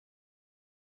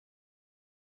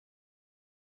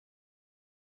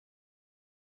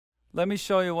Let me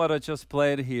show you what I just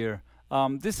played here.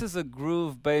 This is a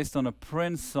groove based on a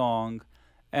Prince song,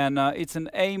 and it's an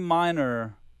A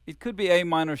minor. It could be A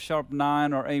minor sharp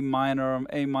 9 or A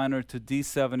minor to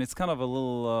D7. It's kind of a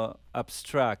little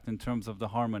abstract in terms of the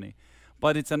harmony,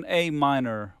 but it's an A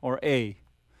minor or A.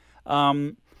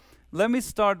 Let me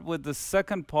start with the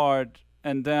second part,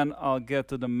 and then I'll get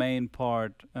to the main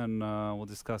part, and we'll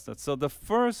discuss that. So the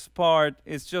first part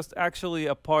is just actually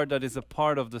a part that is a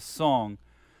part of the song,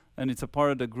 and it's a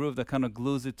part of the groove that kind of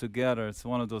glues it together. It's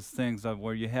one of those things that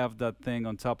where you have that thing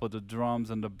on top of the drums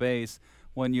and the bass.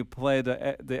 When you play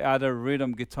the other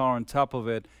rhythm guitar on top of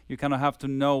it, you kind of have to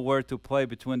know where to play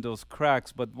between those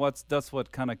cracks, but that's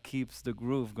what kind of keeps the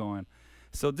groove going.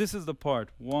 So this is the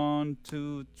part. 1,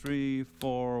 2, 3,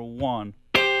 4, 1.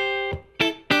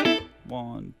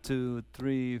 1, 2,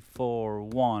 3, 4,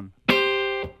 1.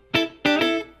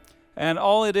 And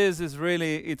all it is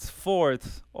really, it's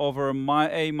fourth over A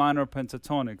minor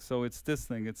pentatonic. So it's this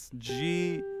thing. It's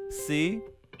G, C,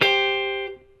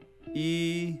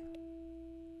 E,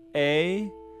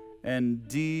 A, and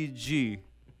D, G.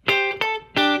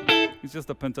 It's just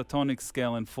a pentatonic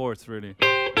scale in fourths, really.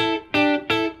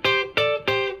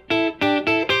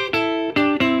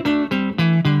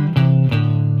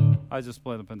 I just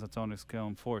play the pentatonic scale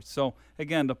in fourths. So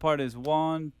again, the part is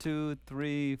 1, 2,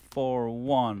 3, 4,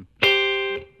 1.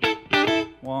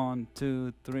 1,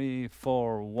 2, 3,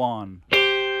 4, 1.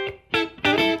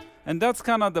 And that's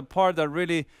kind of the part that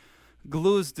really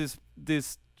glues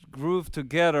this groove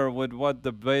together with what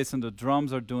the bass and the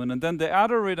drums are doing. And then the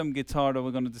other rhythm guitar that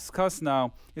we're going to discuss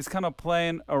now is kind of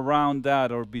playing around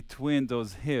that or between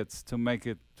those hits to make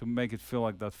it feel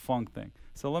like that funk thing.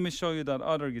 So let me show you that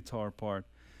other guitar part.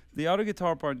 The other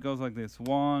guitar part goes like this.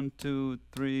 1, 2,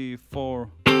 3, 4.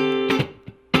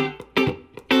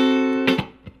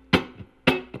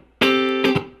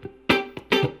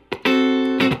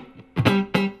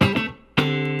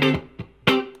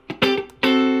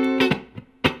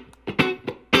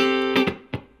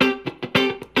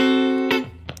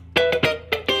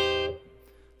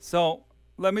 So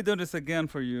let me do this again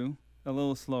for you, a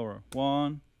little slower.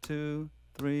 1, 2,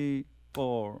 3,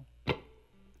 4.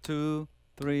 2,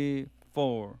 3,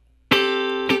 4.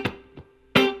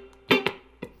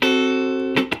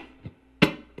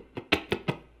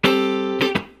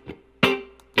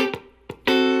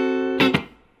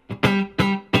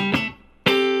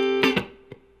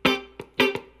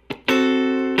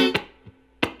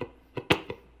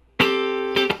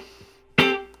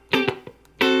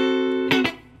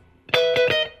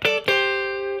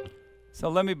 So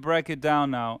let me break it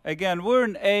down now. Again, we're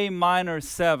in A minor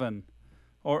 7.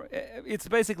 Or it's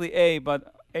basically A,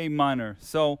 but A minor.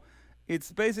 So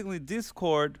it's basically this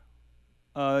chord.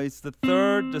 It's the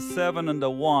 3rd, the 7, and the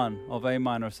 1 of A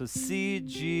minor. So C,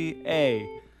 G, A.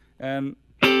 And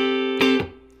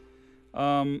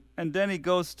then it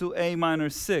goes to A minor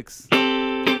 6.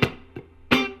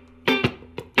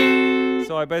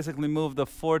 So I basically move the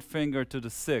 4th finger to the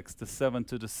 6th, the 7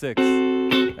 to the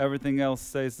 6th. Everything else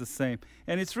stays the same.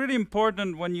 And it's really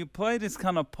important when you play these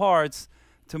kind of parts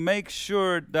to make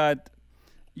sure that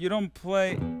you don't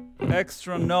play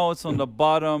extra notes on the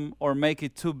bottom or make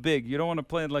it too big. You don't want to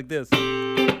play it like this.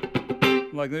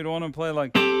 Like you don't want to play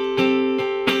like...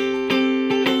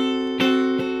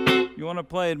 You want to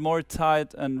play it more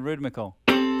tight and rhythmical.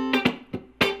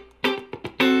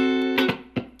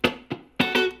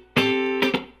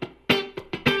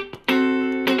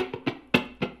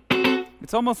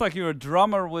 It's almost like you're a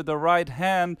drummer with the right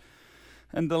hand,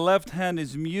 and the left hand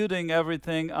is muting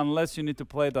everything unless you need to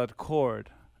play that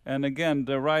chord. And again,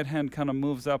 the right hand kind of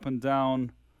moves up and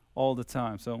down all the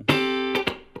time. So,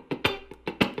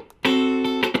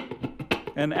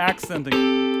 and accenting.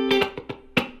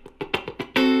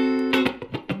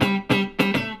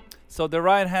 So the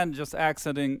right hand just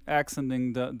accenting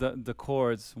the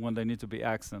chords when they need to be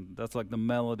accented. That's like the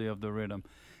melody of the rhythm.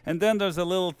 And then there's a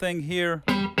little thing here.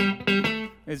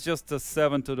 It's just the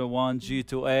 7 to the 1, G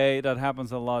to A. That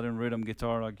happens a lot in rhythm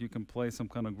guitar. Like you can play some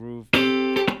kind of groove.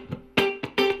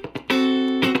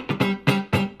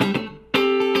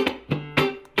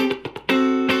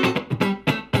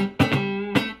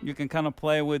 You can kind of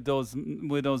play with those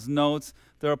notes.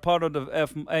 They're a part of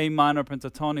the A minor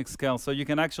pentatonic scale. So you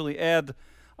can actually add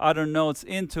other notes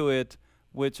into it,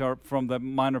 which are from the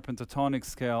minor pentatonic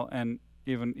scale, and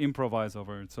even improvise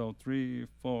over it. So 3,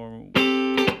 4.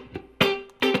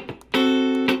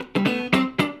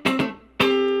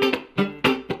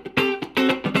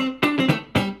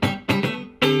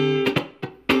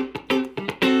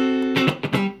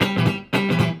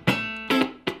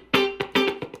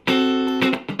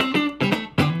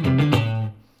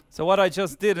 So what I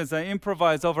just did is I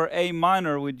improvised over A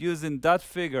minor with using that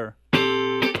figure.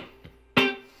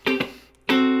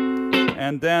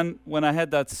 And then when I had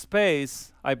that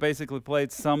space, I basically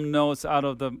played some notes out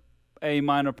of the A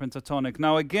minor pentatonic.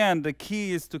 Now again, the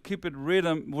key is to keep it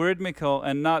rhythmical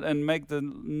and make the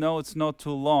notes not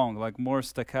too long, like more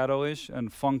staccato-ish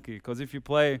and funky. Because if you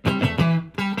play,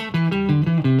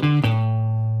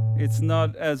 it's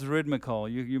not as rhythmical.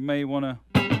 You may want to,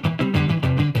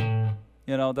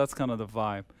 you know, that's kind of the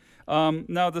vibe.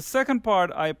 Now the second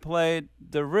part, I played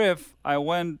the riff. I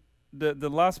went the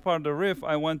last part of the riff.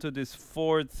 I went to this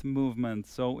fourth movement.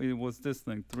 So it was this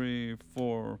thing, 3,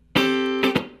 4.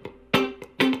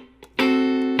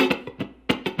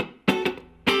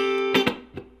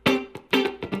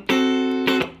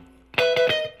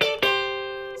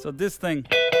 So this thing,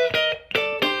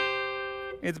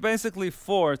 it's basically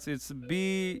fourths. It's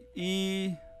B,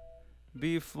 E,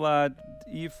 B flat,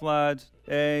 E flat,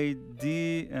 A,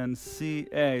 D, and C,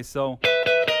 A. So,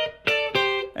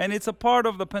 and it's a part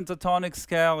of the pentatonic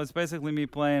scale. It's basically me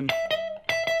playing,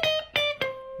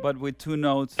 but with 2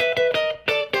 notes.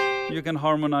 You can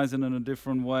harmonize it in a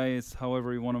different way. It's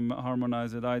however you want to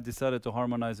harmonize it. I decided to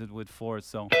harmonize it with fourths,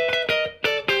 so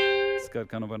it's got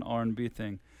kind of an R&B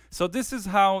thing. So this is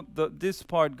how this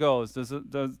part goes.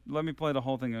 Let me play the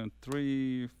whole thing in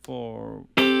 3, 4.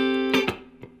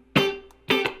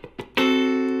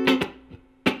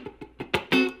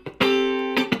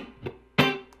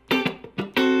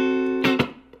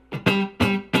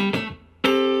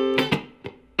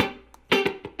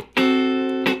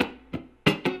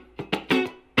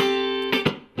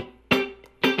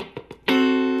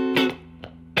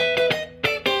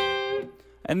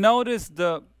 And notice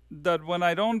that when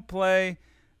I don't play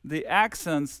the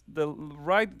accents, the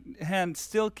right hand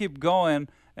still keep going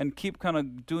and keep kind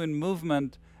of doing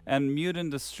movement and muting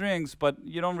the strings, but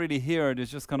you don't really hear it. It's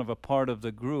just kind of a part of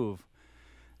the groove.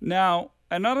 Now,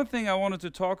 another thing I wanted to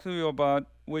talk to you about,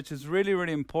 which is really,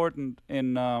 really important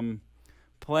in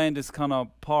playing this kind of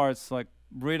parts, like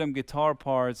rhythm guitar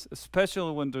parts,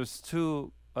 especially when there's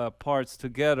 2 parts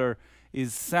together,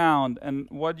 is sound and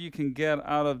what you can get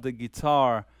out of the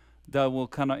guitar that will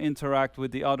kind of interact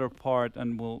with the other part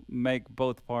and will make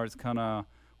both parts kind of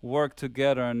work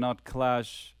together and not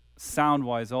clash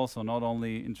sound-wise also, not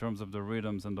only in terms of the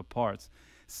rhythms and the parts.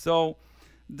 So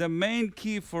the main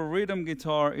key for rhythm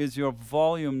guitar is your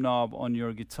volume knob on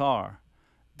your guitar.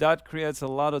 That creates a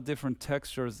lot of different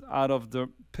textures out of the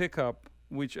pickup,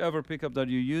 whichever pickup that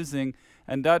you're using,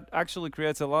 and that actually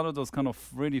creates a lot of those kind of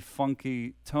really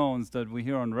funky tones that we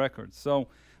hear on records. So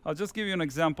I'll just give you an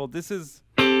example. This is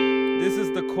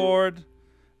the chord.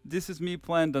 This is me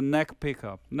playing the neck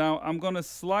pickup. Now I'm going to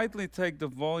slightly take the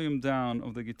volume down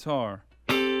of the guitar.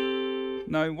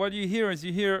 Now what you hear is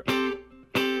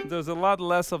there's a lot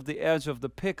less of the edge of the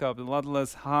pickup, a lot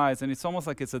less highs, and it's almost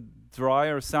like it's a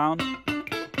drier sound.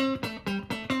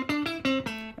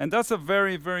 And that's a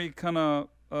very, very kind of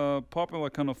popular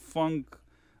kind of funk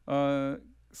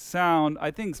sound.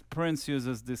 I think Prince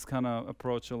uses this kind of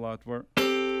approach a lot, where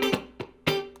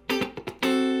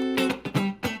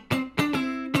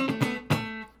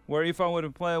if I were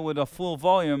to play with a full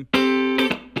volume,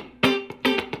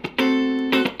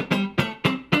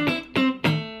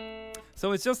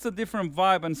 so it's just a different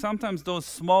vibe. And sometimes those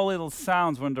small little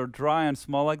sounds, when they're dry and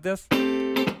small like this,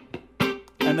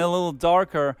 and a little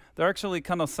darker, they actually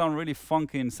kind of sound really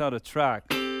funky inside a track.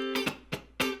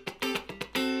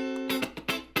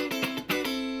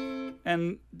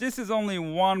 And this is only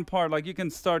one part. Like you can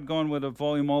start going with the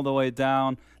volume all the way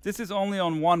down. This is only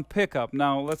on one pickup.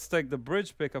 Now let's take the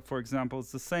bridge pickup, for example.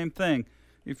 It's the same thing.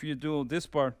 If you do this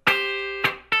part,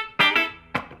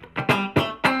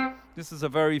 this is a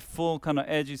very full kind of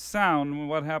edgy sound.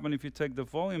 What happens if you take the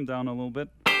volume down a little bit?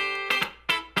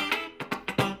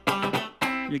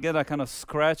 You get a kind of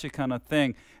scratchy kind of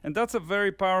thing. And that's a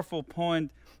very powerful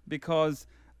point, because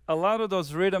a lot of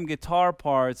those rhythm guitar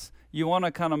parts, you want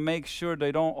to kind of make sure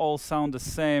they don't all sound the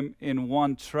same in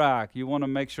one track. You want to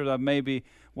make sure that maybe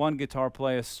one guitar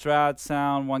play a Strat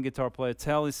sound, one guitar play a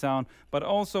Tele sound, but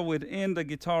also within the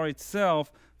guitar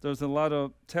itself, there's a lot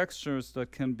of textures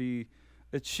that can be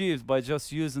achieved by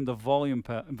just using the volume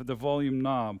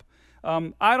knob.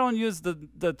 I don't use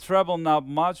the treble knob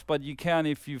much, but you can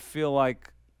if you feel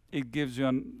like it gives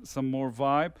you some more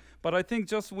vibe. But I think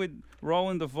just with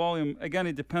rolling the volume, again,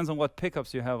 it depends on what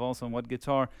pickups you have also and what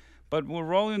guitar. But with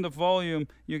rolling the volume,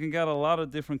 you can get a lot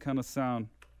of different kind of sound.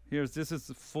 This is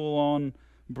a full-on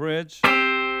bridge.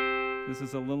 This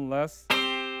is a little less.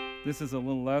 This is a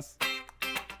little less.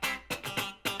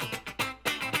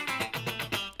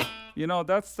 You know,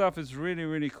 that stuff is really,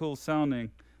 really cool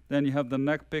sounding. Then you have the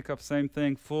neck pickup, same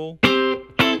thing, full.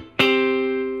 A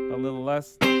little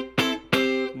less. A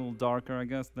little darker, I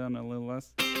guess, then a little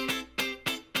less.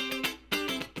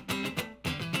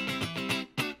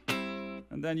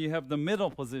 And then you have the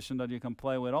middle position that you can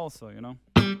play with also, you know.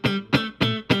 Where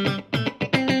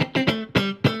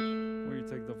you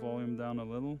take the volume down a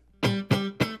little. And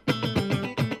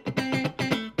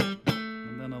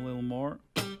then a little more.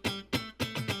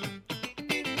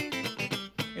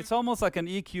 It's almost like an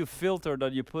EQ filter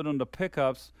that you put on the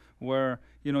pickups where,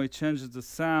 you know, it changes the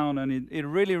sound, and it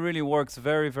really, really works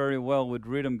very, very well with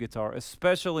rhythm guitar,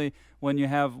 especially when you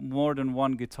have more than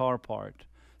one guitar part.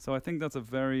 So I think that's a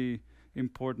very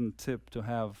important tip to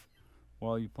have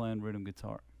while you're playing rhythm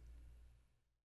guitar.